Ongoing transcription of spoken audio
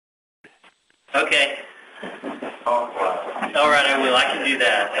Okay. All right, I will. I can do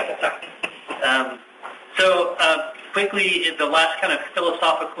that. Quickly, the last kind of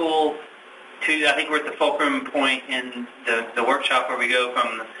philosophical I think we're at the fulcrum point in the workshop where we go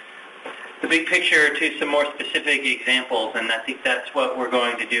from the big picture to some more specific examples, and I think that's what we're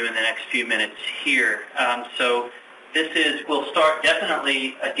going to do in the next few minutes here. We'll start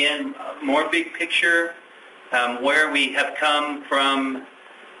definitely, again, more big picture, where we have come from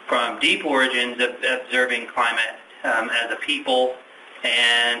deep origins of observing climate as a people,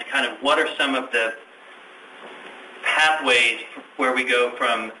 and kind of what are some of the pathways where we go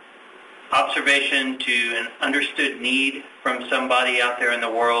from observation to an understood need from somebody out there in the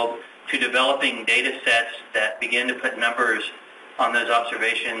world to developing data sets that begin to put numbers on those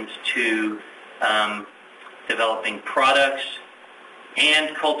observations to developing products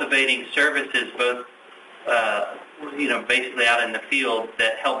and cultivating services, both basically out in the field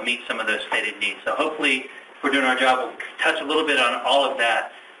that help meet some of those stated needs. So hopefully, if we're doing our job, we'll touch a little bit on all of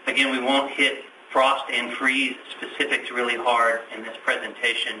that. Again, we won't hit frost and freeze specifics really hard in this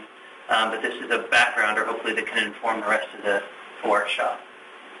presentation, but this is a backgrounder, hopefully, that can inform the rest of the workshop.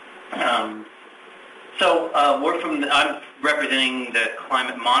 I'm representing the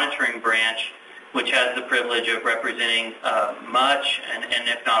Climate Monitoring Branch, which has the privilege of representing much, and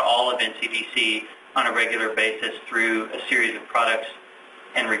if not all, of NCDC on a regular basis through a series of products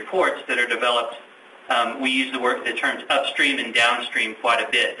and reports that are developed. We use the terms upstream and downstream quite a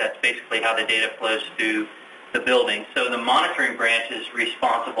bit. That's basically how the data flows through the building. So the monitoring branch is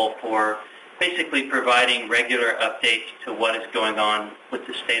responsible for basically providing regular updates to what is going on with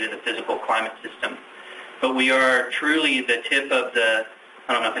the state of the physical climate system. But we are truly the tip of the,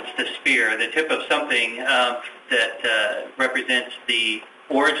 I don't know if it's the spear, the tip of something that represents the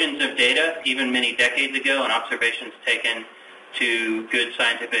origins of data, even many decades ago, and observations taken to good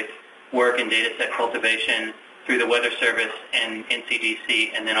scientific work and data set cultivation through the Weather Service and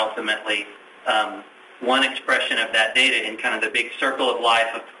NCDC, and then ultimately one expression of that data in kind of the big circle of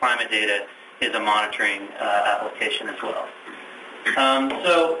life of climate data is a monitoring application as well.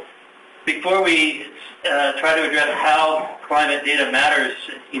 So before we try to address how climate data matters,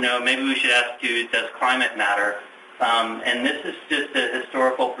 maybe we should ask you, does climate matter? And this is just a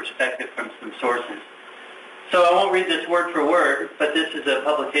historical perspective from some sources. So I won't read this word for word, but this is a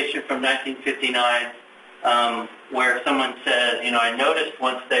publication from 1959 where someone says, I noticed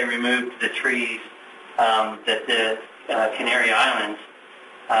once they removed the trees that the Canary Islands,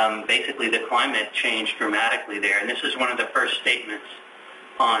 basically the climate changed dramatically there. And this is one of the first statements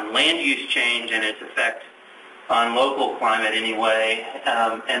on land use change and its effect on local climate anyway.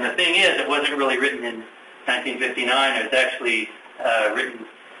 And the thing is, it wasn't really written in 1959. It was actually written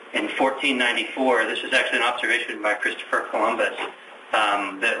in 1494. This is actually an observation by Christopher Columbus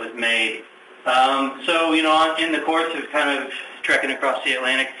that was made. In the course of kind of trekking across the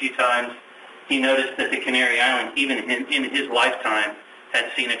Atlantic a few times, he noticed that the Canary Islands, even in his lifetime,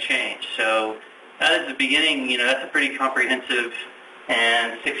 had seen a change. So that is the beginning. That's a pretty comprehensive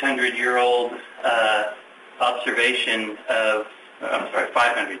and 600-year-old observation of,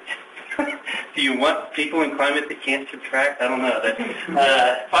 500. Do you want people in climate that can't subtract? I don't know. That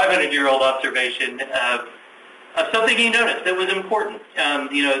 500-year-old observation of something he noticed that was important.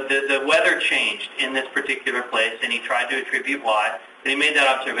 The weather changed in this particular place, and he tried to attribute why. And he made that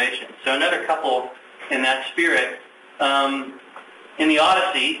observation. So another couple in that spirit. In the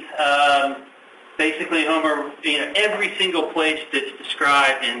Odyssey, basically Homer, every single place that's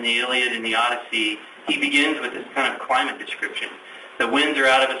described in the Iliad and the Odyssey, he begins with this kind of climate description. The winds are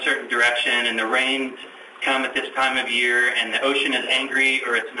out of a certain direction, and the rains come at this time of year, and the ocean is angry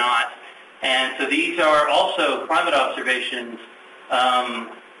or it's not. And so these are also climate observations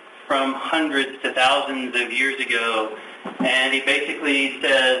from hundreds to thousands of years ago. And he basically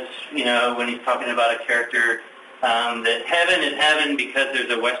says, when he's talking about a character, that heaven is heaven because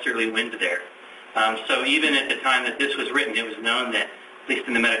there's a westerly wind there. So even at the time that this was written, it was known that, at least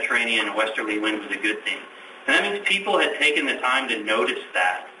in the Mediterranean, a westerly wind was a good thing. And that means people had taken the time to notice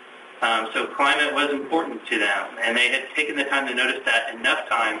that. So climate was important to them, and they had taken the time to notice that enough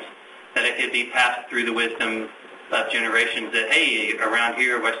times that it could be passed through the wisdom of generations that, hey, around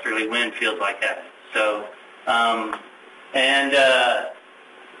here, a westerly wind feels like heaven. So,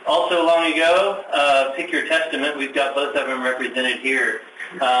 also long ago, pick your testament. We've got both of them represented here.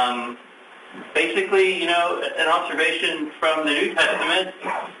 Basically, an observation from the New Testament,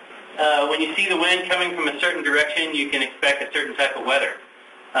 when you see the wind coming from a certain direction, you can expect a certain type of weather.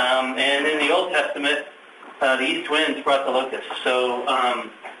 And in the Old Testament, the east winds brought the locusts. So,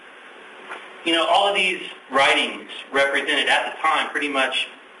 all of these writings represented at the time pretty much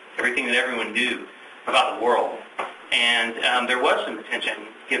everything that everyone knew about the world. And there was some attention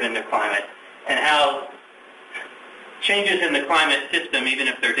given to climate and how changes in the climate system, even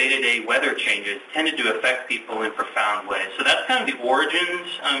if they're day-to-day weather changes, tended to affect people in profound ways. So that's kind of the origins.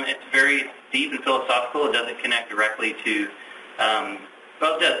 It's very deep and philosophical. It doesn't connect directly to,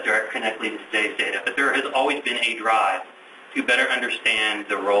 well, it does connectly to today's data, but there has always been a drive to better understand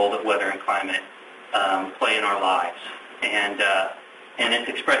the role that weather and climate play in our lives. And it's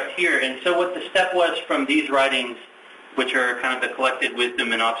expressed here. And so what the step was from these writings, which are kind of the collected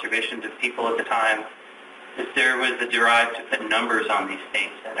wisdom and observations of people at the time, is there was a drive to put numbers on these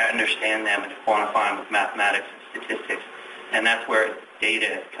things and understand them and to quantify them with mathematics and statistics. And that's where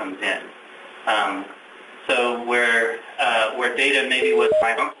data comes in. So where data maybe what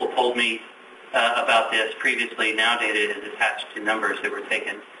my uncle told me about this previously, now data is attached to numbers that were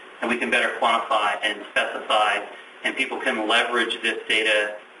taken. And we can better quantify and specify, and people can leverage this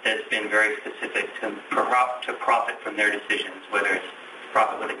data that's been very specific to profit from their decisions, whether it's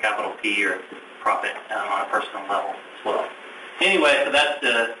profit with a capital P or profit on a personal level as well. Anyway, so that's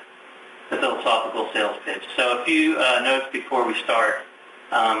the philosophical sales pitch. So a few notes before we start.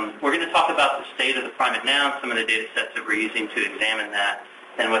 We're going to talk about the state of the climate now and some of the data sets that we're using to examine that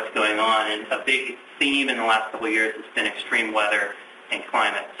and what's going on. And a big theme in the last couple of years has been extreme weather and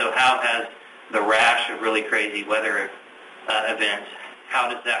climate. So how has the rash of really crazy weather events, how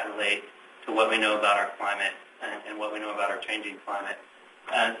does that relate to what we know about our climate and what we know about our changing climate?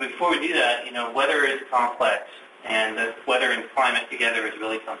 Before we do that, weather is complex, and the weather and climate together is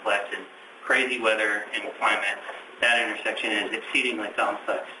really complex, and crazy weather and climate, that intersection is exceedingly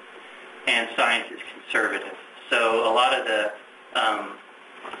complex, and science is conservative. So a lot of the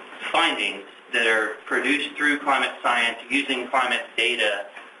findings that are produced through climate science using climate data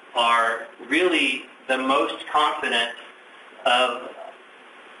are really the most confident of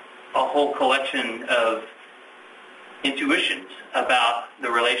a whole collection of intuitions about the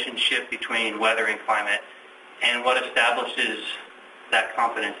relationship between weather and climate, and what establishes that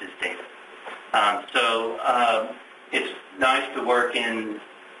confidence is data. So it's nice to work in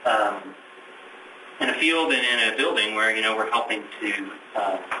a field and in a building where we're helping to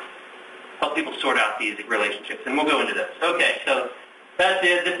help people sort out these relationships, and we'll go into this. Okay, so that's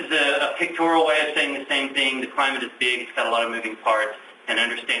it. This is a pictorial way of saying the same thing. The climate is big. It's got a lot of moving parts, and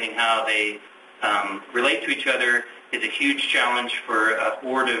understanding how they relate to each other is a huge challenge for a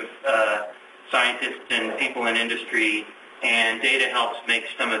board of scientists and people in industry, and data helps make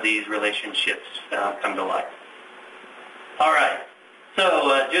some of these relationships come to life. All right,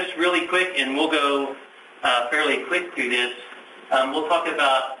 so just really quick, and we'll go fairly quick through this. We'll talk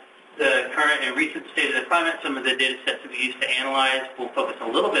about the current and recent state of the climate, some of the data sets that we use to analyze. We'll focus a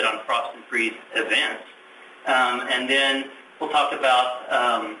little bit on frost and freeze events, and then we'll talk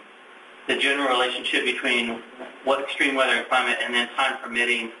about the general relationship between what extreme weather and climate, and then time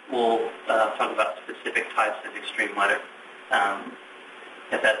permitting, we'll talk about specific types of extreme weather,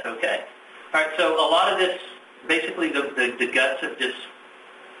 if that's okay. All right, so a lot of this, basically the guts of this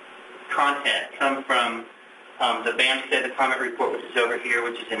content come from the BAM State of the Climate Report, which is over here,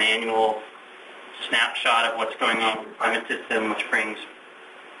 which is an annual snapshot of what's going on with the climate system, which brings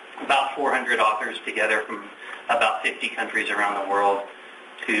about 400 authors together from about 50 countries around the world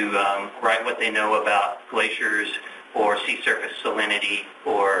to write what they know about glaciers or sea surface salinity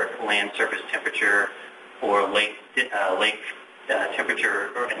or land surface temperature or lake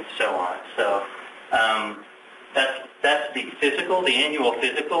temperature and so on. So that's the physical, the annual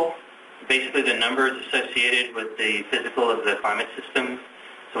physical, basically the numbers associated with the physical of the climate system.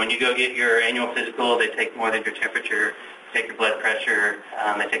 So when you go get your annual physical, they take more than your temperature, take your blood pressure,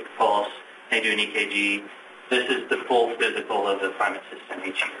 they take the pulse, they do an EKG. This is the full physical of the climate system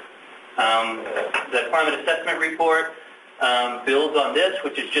each year. The Climate Assessment Report builds on this,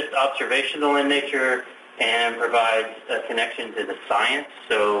 which is just observational in nature and provides a connection to the science.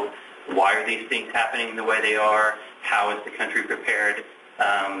 So why are these things happening the way they are? How is the country prepared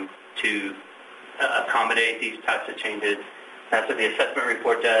to accommodate these types of changes? That's what the assessment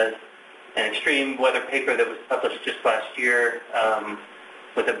report does. An extreme weather paper that was published just last year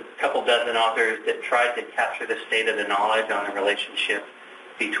with a couple dozen authors that tried to capture the state of the knowledge on the relationship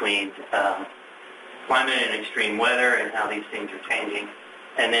between climate and extreme weather and how these things are changing.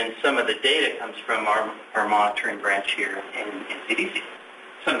 And then some of the data comes from our monitoring branch here in CDC.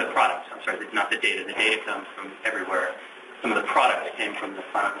 Some of the products, I'm sorry, not the data. The data comes from everywhere. Some of the products came from the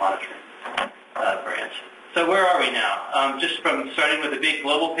climate monitoring branch. So where are we now? Just from starting with a big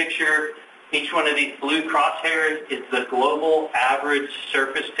global picture, each one of these blue crosshairs is the global average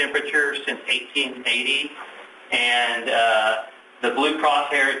surface temperature since 1880. And The blue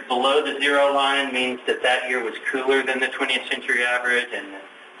crosshair below the 0 line means that that year was cooler than the 20th century average, and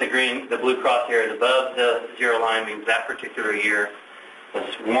the blue crosshairs above the 0 line means that particular year was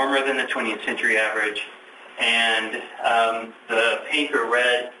warmer than the 20th century average. And the pink or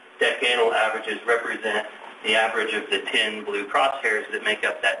red decadal averages represent the average of the 10 blue crosshairs that make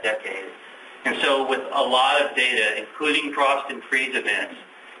up that decade. And so with a lot of data, including frost and freeze events,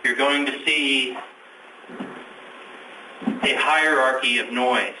 you're going to see a hierarchy of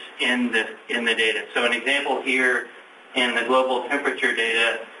noise in the data. So an example here in the global temperature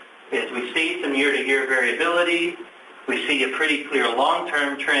data is we see some year-to-year variability. We see a pretty clear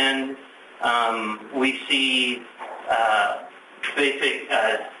long-term trend. We see a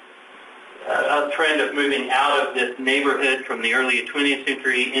trend of moving out of this neighborhood from the early 20th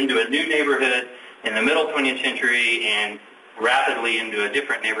century into a new neighborhood in the middle 20th century and rapidly into a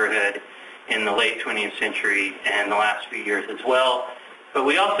different neighborhood in the late 20th century and the last few years as well. But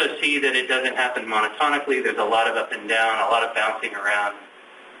we also see that it doesn't happen monotonically. There's a lot of up and down, a lot of bouncing around.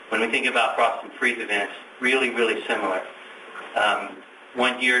 When we think about frost and freeze events, really, really similar.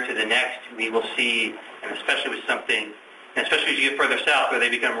 One year to the next, we will see, and especially with something, and especially as you get further south where they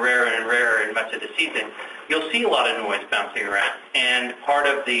become rarer and rarer in much of the season, you'll see a lot of noise bouncing around. And part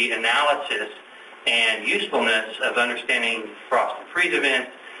of the analysis and usefulness of understanding frost and freeze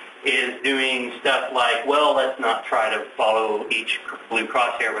events is doing stuff like, well, let's not try to follow each blue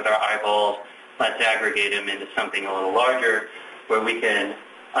crosshair with our eyeballs. Let's aggregate them into something a little larger where we can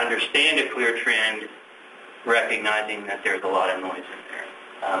understand a clear trend, recognizing that there's a lot of noise in there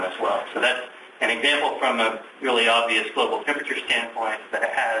as well. So that's an example from a really obvious global temperature standpoint, but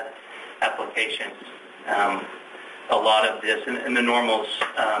it has applications. A lot of this, and the normals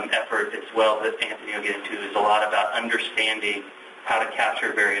effort as well that Anthony will get into, is a lot about understanding how to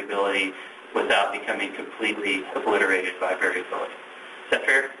capture variability without becoming completely obliterated by variability. Is that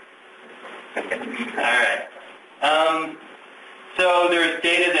fair? Okay. All right. So there's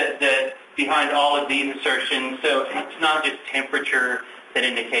data that behind all of these assertions. So it's not just temperature that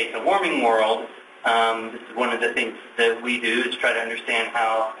indicates a warming world. This is one of the things that we do is try to understand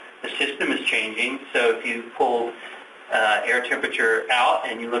how the system is changing. So if you pull air temperature out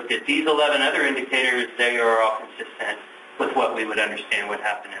and you looked at these 11 other indicators, they are all consistent with what we would understand would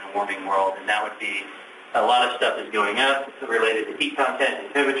happen in a warming world. And that would be a lot of stuff is going up related to heat content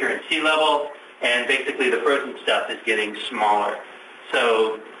and temperature and sea level, and basically the frozen stuff is getting smaller.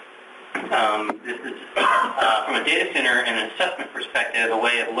 So this is, from a data center and an assessment perspective, a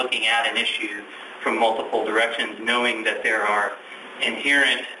way of looking at an issue from multiple directions, knowing that there are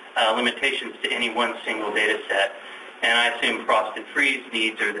inherent limitations to any one single data set. And I assume frost and freeze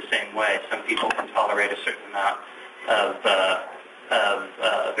needs are the same way. Some people can tolerate a certain amount of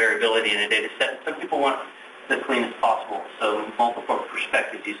variability in a data set. Some people want it as clean as possible. So multiple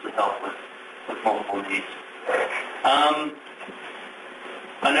perspectives usually help with multiple needs.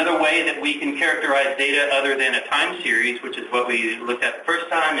 Another way that we can characterize data other than a time series, which is what we looked at the first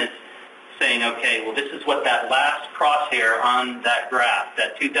time, is saying, okay, well, this is what that last crosshair on that graph,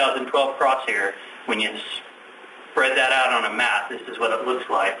 that 2012 crosshair, when you spread that out on a map, this is what it looks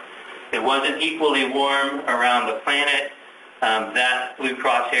like. It wasn't equally warm around the planet. That blue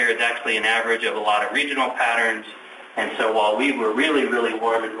crosshair is actually an average of a lot of regional patterns. And so while we were really, really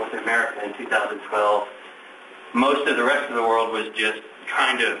warm in North America in 2012, most of the rest of the world was just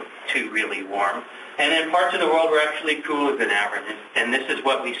kind of too really warm. And then parts of the world were actually cooler than average. And this is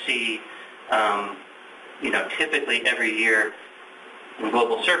what we see, typically every year in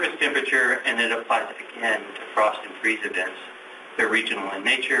global surface temperature, and it applies again to frost and freeze events. They're regional in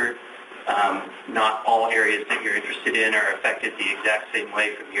nature. Not all areas that you're interested in are affected the exact same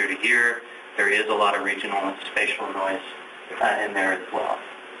way from year to year. There is a lot of regional and spatial noise in there as well.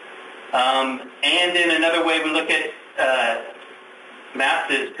 And in another way we look at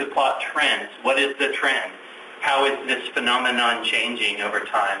maps is to plot trends. What is the trend? How is this phenomenon changing over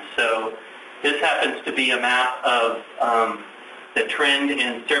time? So this happens to be a map of the trend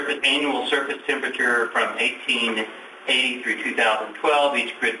in annual surface temperature from 1880 through 2012.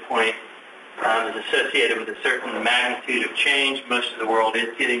 Each grid point is associated with a certain magnitude of change. Most of the world is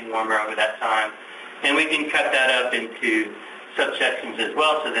getting warmer over that time. And we can cut that up into subsections as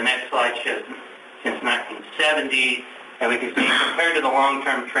well. So the next slide shows since 1970, and we can see compared to the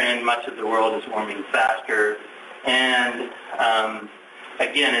long-term trend, much of the world is warming faster. And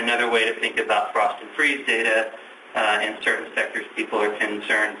again, another way to think about frost and freeze data, in certain sectors people are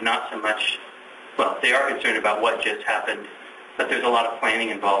concerned not so much, well, they are concerned about what just happened, but there's a lot of planning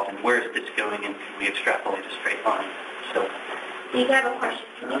involved in where is this going and can we extrapolate a straight line. So, Steve, I have a question.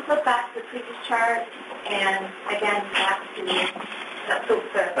 Can you flip back to the previous chart? And again, back to the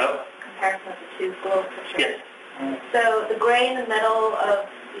comparison of the two global pictures. Yes. So the gray in the middle of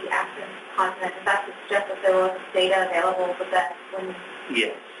the African continent, that would suggest that there was data available, but that when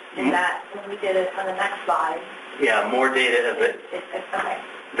Yes. when we did it on the next slide. Yeah, more data of it. Okay.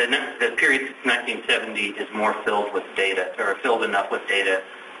 The period since 1970 is more filled with data, or filled enough with data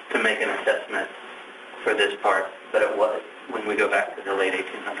to make an assessment for this part, but it was, when we go back to the late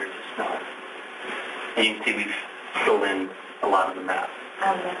 1800s, it's not. And you can see we've filled in a lot of the map.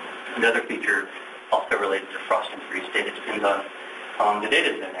 Another feature also related to frost and freeze data depends on how long the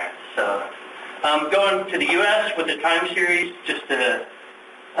data's in there. So going to the U.S. with the time series, just to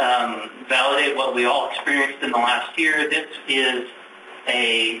validate what we all experienced in the last year, this is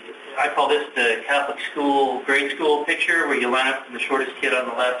I call this the Catholic school, grade school picture, where you line up from the shortest kid on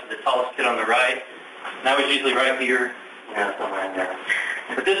the left to the tallest kid on the right. And I was usually right here, somewhere in there.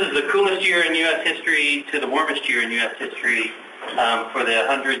 But this is the coolest year in U.S. history to the warmest year in U.S. history for the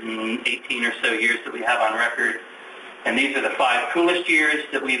 118 or so years that we have on record. And these are the 5 coolest years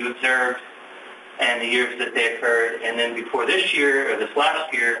that we've observed and the years that they occurred. And then before this year, or this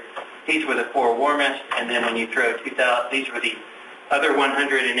last year, these were the 4 warmest. And then when you throw 2000, these were the other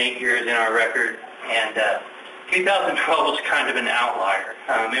 108 years in our record. And 2012 was kind of an outlier.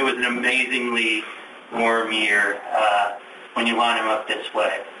 It was an amazingly warm year when you line them up this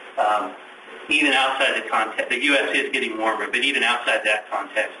way. Even outside the context, the U.S. is getting warmer, but even outside that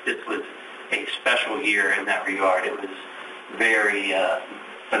context, this was a special year in that regard. It was very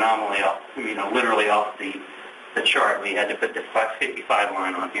phenomenally off, literally off the chart. We had to put the 55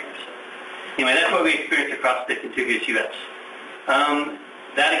 line on here. So anyway, that's what we experienced across the contiguous U.S.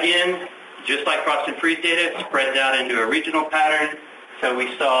 That again, just like frost and freeze data, spreads out into a regional pattern. So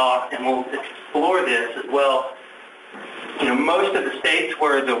we saw, and we'll explore this as well, most of the states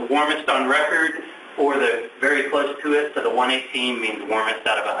were the warmest on record or the very close to it. So the 118 means warmest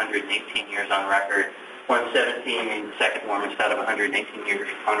out of 118 years on record. 117 means second warmest out of 118 years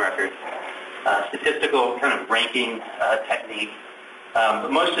on record. Statistical kind of ranking technique.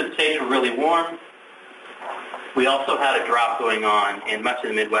 But most of the states were really warm. We also had a drop going on in much of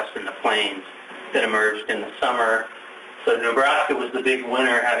the Midwest and the Plains that emerged in the summer. So Nebraska was the big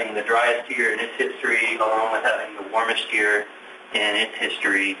winner, having the driest year in its history, along with having the warmest year in its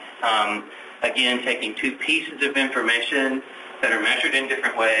history. Again, taking 2 pieces of information that are measured in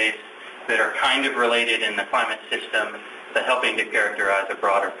different ways, that are kind of related in the climate system, but helping to characterize a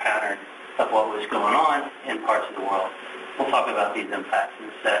broader pattern of what was going on in parts of the world. We'll talk about these impacts in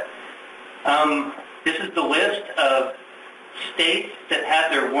a sec. This is the list of states that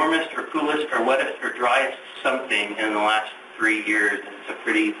had their warmest or coolest or wettest or driest something in the last 3 years. And it's a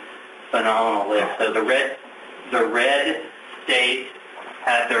pretty phenomenal list. So the red states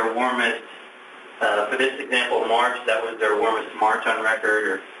had their warmest, for this example, March, that was their warmest March on record,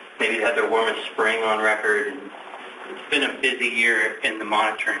 or maybe they had their warmest spring on record. And it's been a busy year in the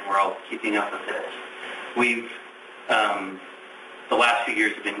monitoring world keeping up with this. We've the last few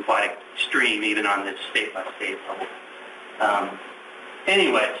years have been quite extreme, even on this state-by-state level.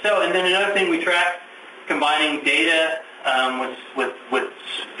 Anyway, and then another thing we track, combining data with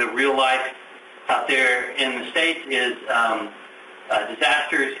the real life out there in the States, is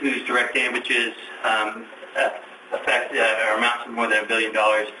disasters whose direct damages affect or amount to more than $1 billion.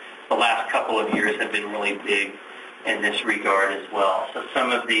 The last couple of years have been really big in this regard as well. So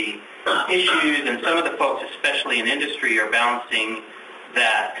some of the issues and some of the folks, especially in industry, are balancing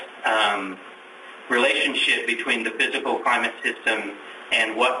that relationship between the physical climate system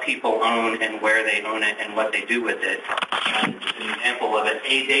and what people own and where they own it and what they do with it. And an example of it,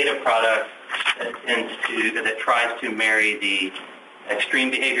 a data product that tries to marry the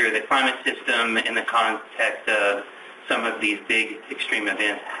extreme behavior of the climate system in the context of some of these big extreme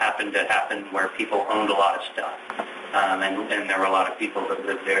events happen where people owned a lot of stuff, and there were a lot of people that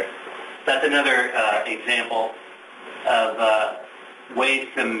lived there. That's another example of ways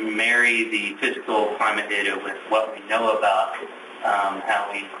to marry the physical climate data with what we know about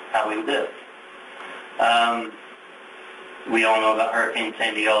how we live. We all know about Hurricane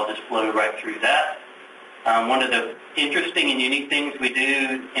Sandy. I'll just blow right through that. One of the interesting and unique things we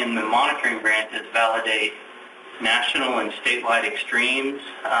do in the monitoring branch is validate national and statewide extremes.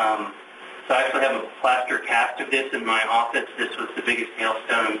 So I actually have a plaster cast of this in my office. This was the biggest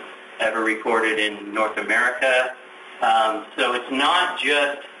hailstone ever recorded in North America. So it's not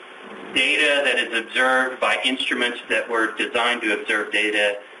just data that is observed by instruments that were designed to observe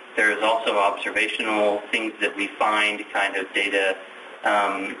data. There is also observational things that we find, kind of data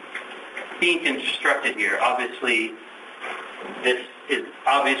being constructed here. Obviously, this is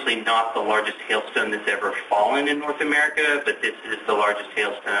obviously not the largest hailstone that's ever fallen in North America, but this is the largest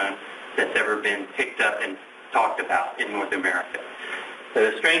hailstone that's ever been picked up and talked about in North America.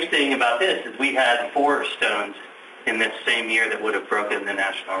 The strange thing about this is we had 4 stones in this same year that would have broken the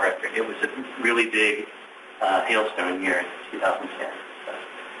national record. It was a really big hailstone year in 2010.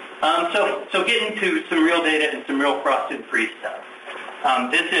 So getting to some real data and some real frost and freeze stuff.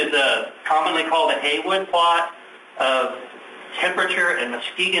 This is commonly called a Haywood plot of temperature in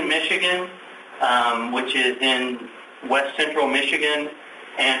Muskegon, Michigan, which is in west central Michigan.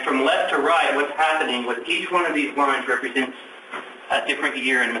 And from left to right, what's happening with each one of these lines represents a different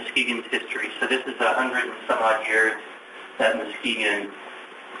year in Muskegon's history. So this is 100 and some odd years at Muskegon.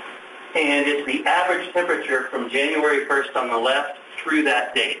 And it's the average temperature from January 1st on the left through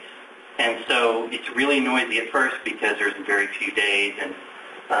that date. And so it's really noisy at first because there's very few days. And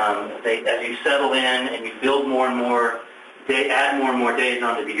as you settle in and you build more and more, add more and more days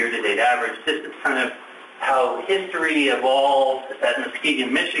onto the year-to-date average, this is kind of how history evolved at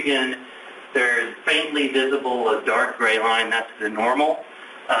Muskegon, Michigan. There's faintly visible a dark gray line. That's the normal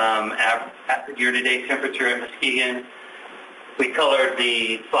year-to-date temperature at Muskegon. We colored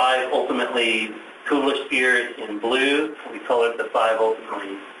the 5 ultimately coolest years in blue. We colored the 5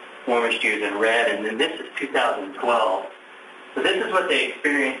 ultimately warmest years in red. And then this is 2012. So this is what they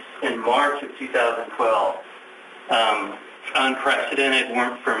experienced in March of 2012. Unprecedented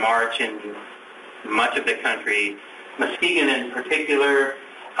warmth for March in much of the country. Muskegon in particular,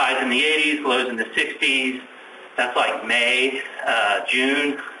 highs in the 80s, lows in the 60s. That's like May,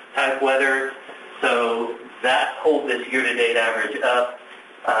 June type weather. So that pulled this year-to-date average up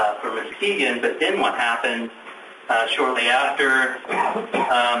for Muskegon. But then what happened shortly after?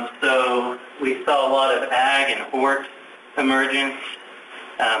 So we saw a lot of ag and hort emergence,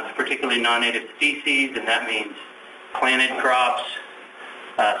 particularly non-native species, and that means planted crops,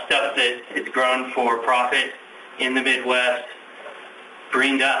 stuff that is grown for profit in the Midwest,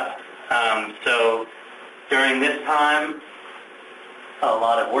 greened up. So during this time, a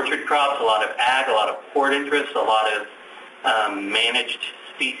lot of orchard crops, a lot of ag, a lot of port interests, a lot of managed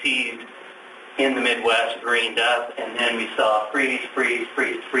species in the Midwest greened up, and then we saw freeze 4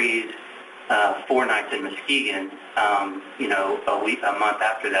 nights in Muskegon, a month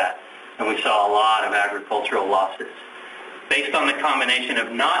after that, and we saw a lot of agricultural losses based on the combination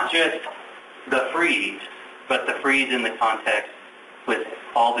of not just the freeze, but the freeze in the context with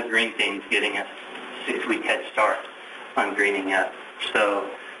all the green things getting a 6-week head start on greening up. So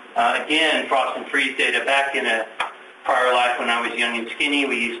again, frost and freeze data. Back in a prior life when I was young and skinny,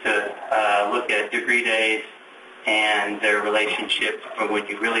 we used to look at degree days and their relationship for when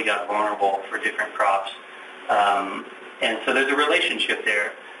you really got vulnerable for different crops. And so there's a relationship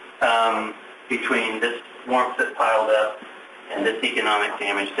there between this warmth that piled up and this economic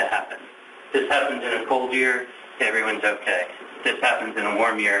damage that happened. This happens in a cold year, everyone's okay. This happens in a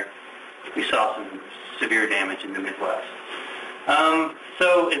warm year, we saw some severe damage in the Midwest.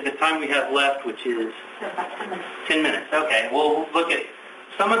 So at the time we have left, which is 10 minutes. Okay, we'll look at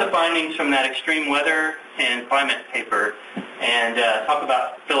some of the findings from that extreme weather and climate paper and talk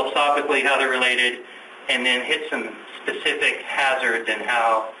about philosophically how they're related, and then hit some specific hazards and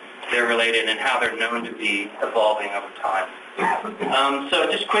how they're related and how they're known to be evolving over time.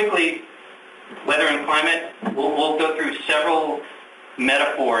 So just quickly, weather and climate, we'll go through several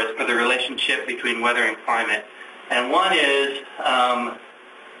metaphors for the relationship between weather and climate. And one is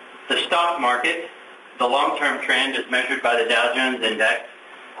the stock market. The long-term trend is measured by the Dow Jones Index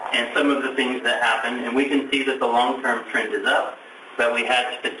and some of the things that happen. And we can see that the long-term trend is up, but we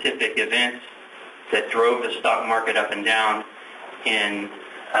had specific events that drove the stock market up and down in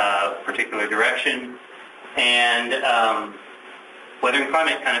a particular direction. And weather and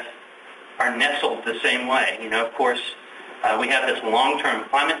climate kind of are nestled the same way. Of course, we have this long-term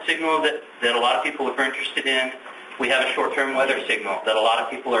climate signal that a lot of people are interested in. We have a short-term weather signal that a lot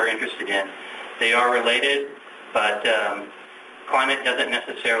of people are interested in. They are related, but climate doesn't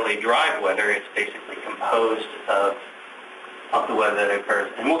necessarily drive weather. It's basically composed of the weather that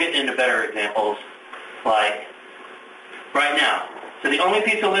occurs. And we'll get into better examples like right now. So the only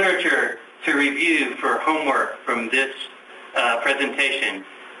piece of literature to review for homework from this presentation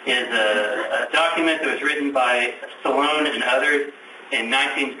is a document that was written by Stallone and others in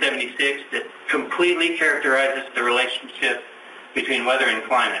 1976 that completely characterizes the relationship between weather and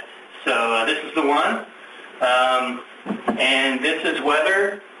climate. So this is the one, and this is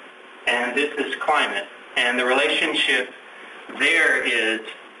weather, and this is climate. And the relationship there is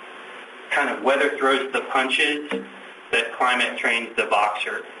kind of weather throws the punches, that climate trains the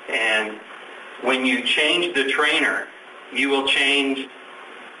boxer. And when you change the trainer you will change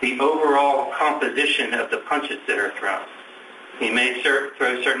the overall composition of the punches that are thrown. You may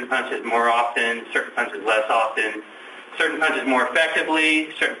throw certain punches more often, certain punches less often, certain punches more effectively,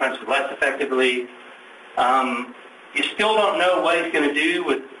 certain punches less effectively. You still don't know what he's going to do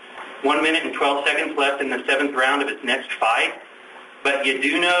with 1 minute and 12 seconds left in the 7th round of his next fight, but you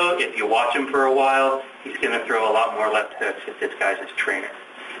do know if you watch him for a while, he's going to throw a lot more left hooks if this guy's his trainer.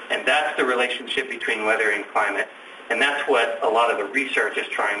 And that's the relationship between weather and climate, and that's what a lot of the research is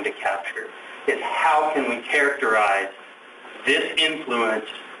trying to capture, is how can we characterize this influence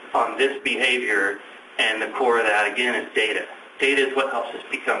on this behavior, and the core of that, again, is data. Data is what helps us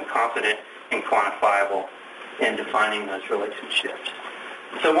become confident and quantifiable in defining those relationships.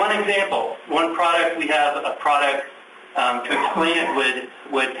 So one example, one product, we have a product, to explain it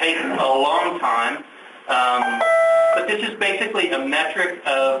would take a long time, but this is basically a metric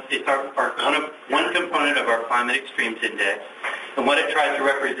of, it's one component of our Climate Extremes Index, and what it tries to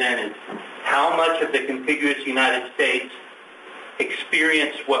represent is how much of the contiguous United States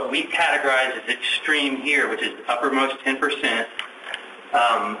experience what we categorize as extreme here, which is the uppermost 10%,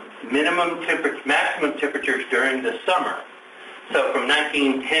 maximum temperatures during the summer. So from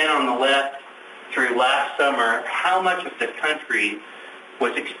 1910 on the left through last summer, how much of the country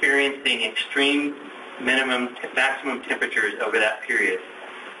was experiencing extreme maximum temperatures over that period.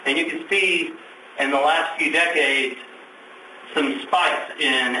 And you can see in the last few decades some spikes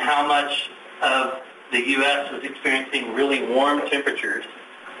in how much of the U.S. was experiencing really warm temperatures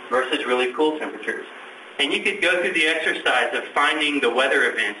versus really cool temperatures. And you could go through the exercise of finding the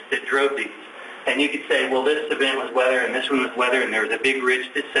weather events that drove these. And you could say, well, this event was weather, and this one was weather, and there was a big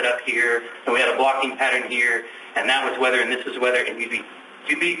ridge that set up here, and we had a blocking pattern here, and that was weather, and this was weather, and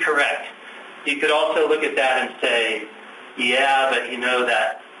you'd be correct. You could also look at that and say, yeah, but you know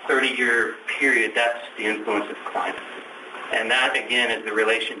that 30-year period, that's the influence of climate. And that, again, is the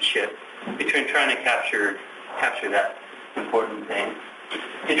relationship between trying to capture that important thing.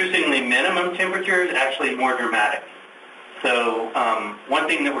 Interestingly, minimum temperature is actually more dramatic. So one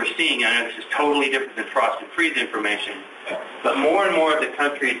thing that we're seeing, I know this is totally different than frost and freeze information, but more and more of the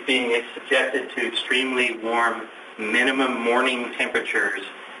country is being subjected to extremely warm minimum morning temperatures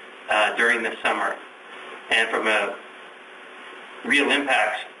during the summer. And from a real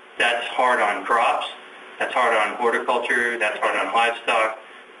impact, that's hard on crops, that's hard on horticulture, that's hard on livestock,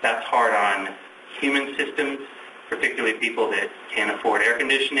 that's hard on human systems, particularly people that can't afford air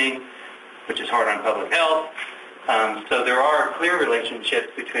conditioning, which is hard on public health. So there are clear relationships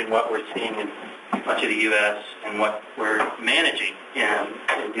between what we're seeing in much of the U.S. and what we're managing and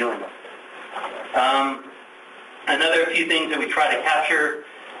dealing with. Another few things that we try to capture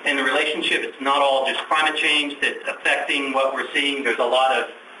in the relationship, it's not all just climate change that's affecting what we're seeing. There's a lot of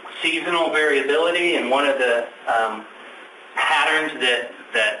seasonal variability, and one of the patterns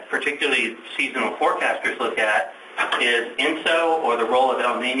that particularly seasonal forecasters look at is ENSO, or the role of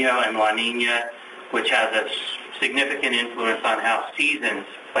El Nino and La Nina, which has a significant influence on how seasons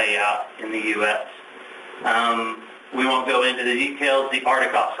play out in the U.S. We won't go into the details. The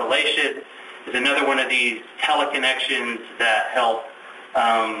Arctic Oscillation is another one of these teleconnections that help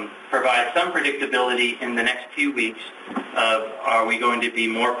provide some predictability in the next few weeks of, are we going to be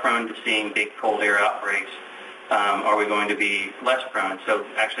more prone to seeing big cold air outbreaks? Are we going to be less prone? So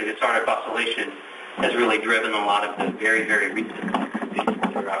actually this Arctic Oscillation has really driven a lot of the very, very recent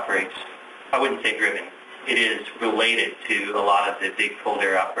cold air outbreaks. I wouldn't say driven. It is related to a lot of the big cold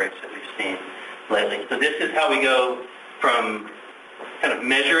air outbreaks that we've seen lately. So this is how we go from kind of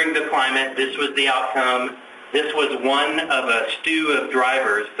measuring the climate. This was the outcome. This was one of a stew of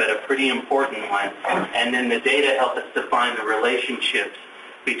drivers, but a pretty important one. And then the data help us define the relationships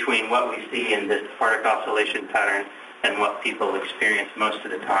between what we see in this Arctic Oscillation pattern and what people experience most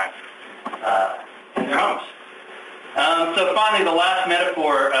of the time in their homes. So finally, the last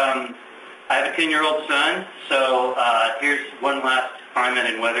metaphor. I have a 10-year-old son, so here's one last climate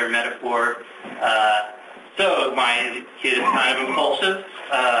and weather metaphor. So my kid is kind of impulsive.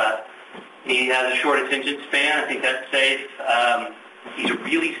 He has a short attention span. I think that's safe. He's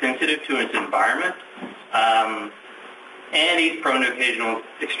really sensitive to his environment. And he's prone to occasional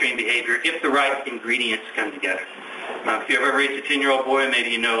extreme behavior if the right ingredients come together. If you ever raised a 10-year-old boy,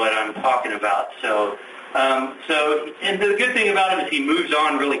 maybe you know what I'm talking about. So and the good thing about him is he moves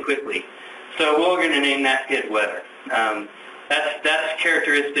on really quickly. So we're going to name that kid Weather. That's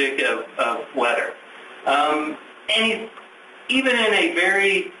characteristic of Weather. And he's, even in a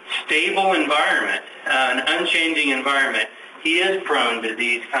very stable environment, an unchanging environment, he is prone to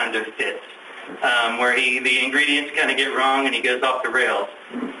these kind of fits, where the ingredients kind of get wrong and he goes off the rails.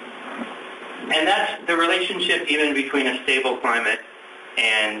 And that's the relationship even between a stable climate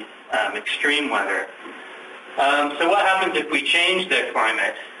and extreme weather. So what happens if we change the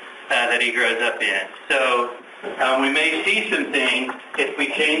climate that he grows up in? So we may see some things if we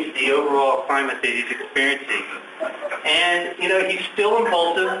change the overall climate that he's experiencing. And, you know, he's still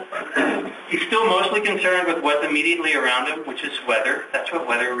impulsive. He's still mostly concerned with what's immediately around him, which is weather. That's what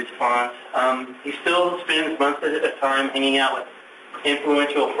weather responds. He still spends months at a time hanging out with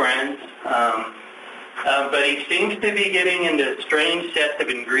influential friends. But he seems to be getting into strange sets of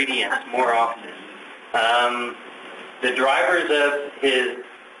ingredients more often. The drivers of his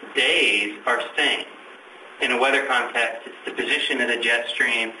days are same. In a weather context, it's the position of the jet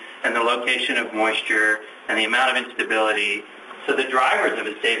stream and the location of moisture and the amount of instability. So the drivers of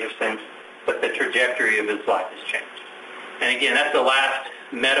his days are same, but the trajectory of his life has changed. And again, that's the last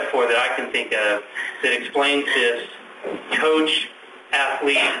metaphor that I can think of that explains this coach,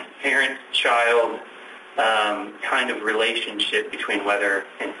 athlete, parent, child kind of relationship between weather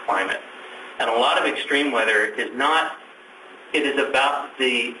and climate. And a lot of extreme weather is not, it is about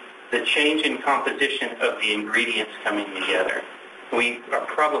the change in composition of the ingredients coming together. We are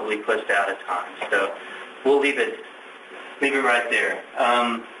probably close to out of time, so we'll leave it right there.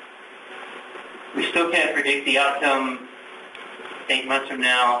 We still can't predict the outcome 8 months from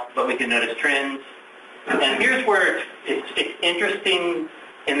now, but we can notice trends. And here's where it's interesting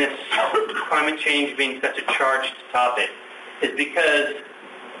in this climate change being such a charged topic, is because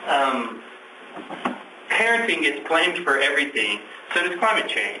parenting gets blamed for everything, so does climate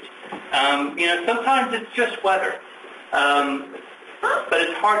change. You know, sometimes it's just weather, but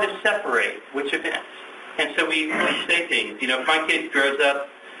it's hard to separate which events. And so we say things, you know, if my kid grows up,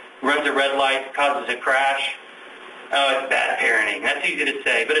 runs a red light, causes a crash, oh, it's bad parenting. That's easy to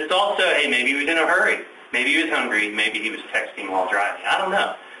say, but it's also, hey, maybe he was in a hurry. Maybe he was hungry. Maybe he was texting while driving. I don't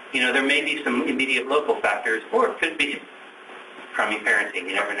know. You know, there may be some immediate local factors, or it could be crummy parenting.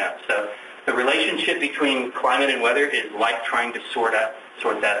 You never know. So the relationship between climate and weather is like trying to sort that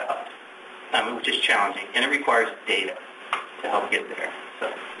out, which is challenging, and it requires data to help get there.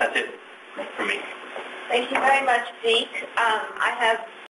 So that's it for me. Thank you very much, Zeke. I have